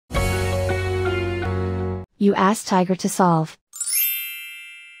You ask Tiger to solve.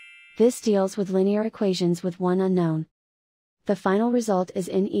 This deals with linear equations with one unknown. The final result is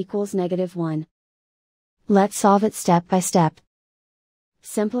n equals -1. Let's solve it step by step.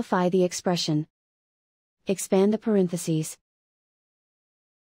 Simplify the expression. Expand the parentheses.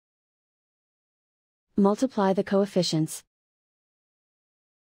 Multiply the coefficients.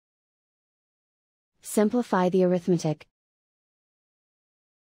 Simplify the arithmetic.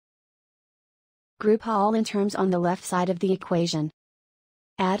 Group all in terms on the left side of the equation.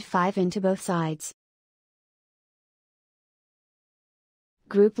 Add 5 to both sides.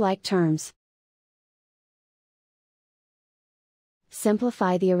 Group like terms.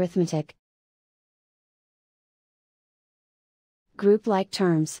 Simplify the arithmetic. Group like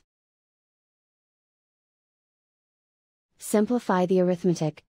terms. Simplify the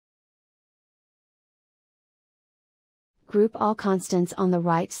arithmetic. Group all constants on the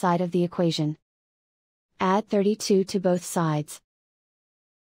right side of the equation. Add 32 to both sides.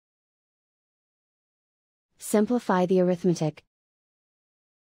 Simplify the arithmetic.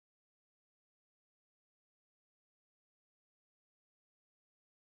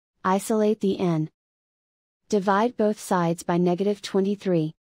 Isolate the n. Divide both sides by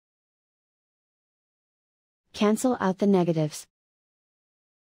 -23. Cancel out the negatives.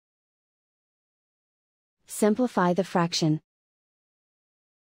 Simplify the fraction.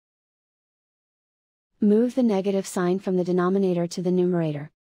 Move the negative sign from the denominator to the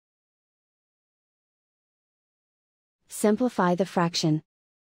numerator. Simplify the fraction.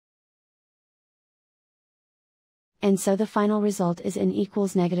 And so the final result is n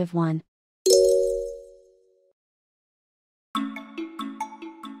equals -1.